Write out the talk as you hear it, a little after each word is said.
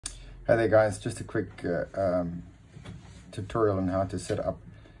Hi there guys, just a quick tutorial on how to set up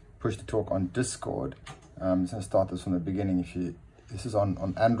push to talk on Discord. I'm just going to start this from the beginning. This is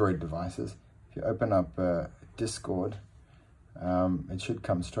on Android devices. If you open up Discord, it should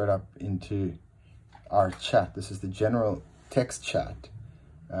come straight up into our chat. This is the general text chat,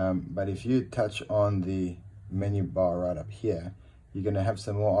 but if you touch on the menu bar right up here, you're going to have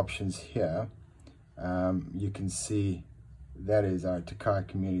some more options here. You can see that is our Takai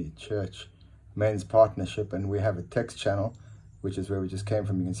Community Church Men's Partnership, and we have a text channel, which is where we just came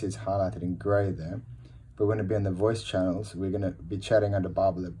from. You can see it's highlighted in gray there. But we're going to be on the voice channels. We're going to be chatting under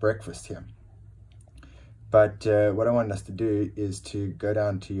Bible at breakfast here. But what I want us to do is to go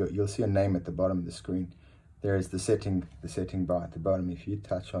down to you'll see a name at the bottom of the screen. There is the setting bar at the bottom. If you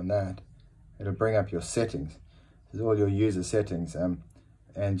touch on that, it'll bring up your settings. This is all your user settings.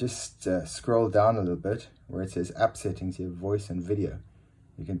 And just scroll down a little bit where it says app settings, you have voice and video.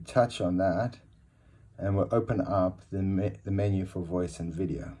 You can touch on that and we'll open up the menu for voice and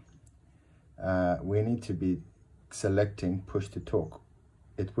video. We need to be selecting push to talk.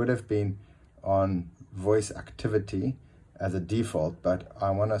 It would have been on voice activity as a default, but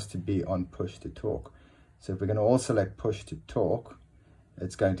I want us to be on push to talk. So if we're going to all select push to talk,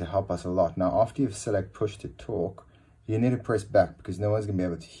 it's going to help us a lot. Now after you've select push to talk, you need to press back because no one's going to be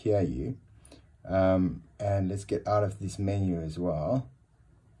able to hear you. And let's get out of this menu as well.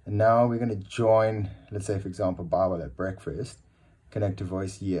 And now we're going to join, let's say for example, Bible at breakfast. Connect to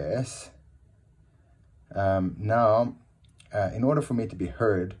voice, yes. Now, in order for me to be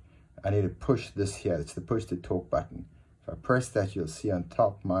heard, I need to push this here. It's the push to talk button. If I press that, you'll see on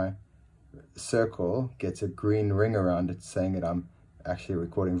top my circle gets a green ring around it saying that I'm actually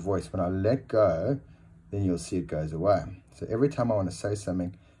recording voice. When I let go, then you'll see it goes away. So every time I want to say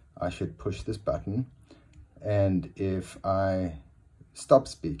something, I should push this button. And if I stop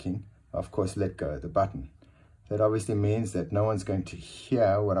speaking, of course, let go of the button. That obviously means that no one's going to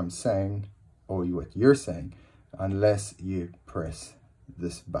hear what I'm saying or what you're saying unless you press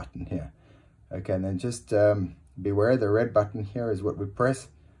this button here. Okay, and then just beware the red button here is what we press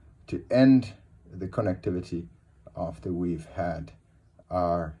to end the connectivity after we've had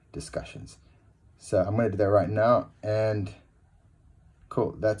our discussions. So I'm going to do that right now, and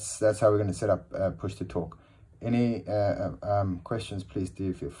cool. That's how we're going to set up push to talk. Any questions, please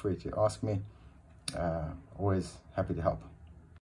do feel free to ask me. Always happy to help.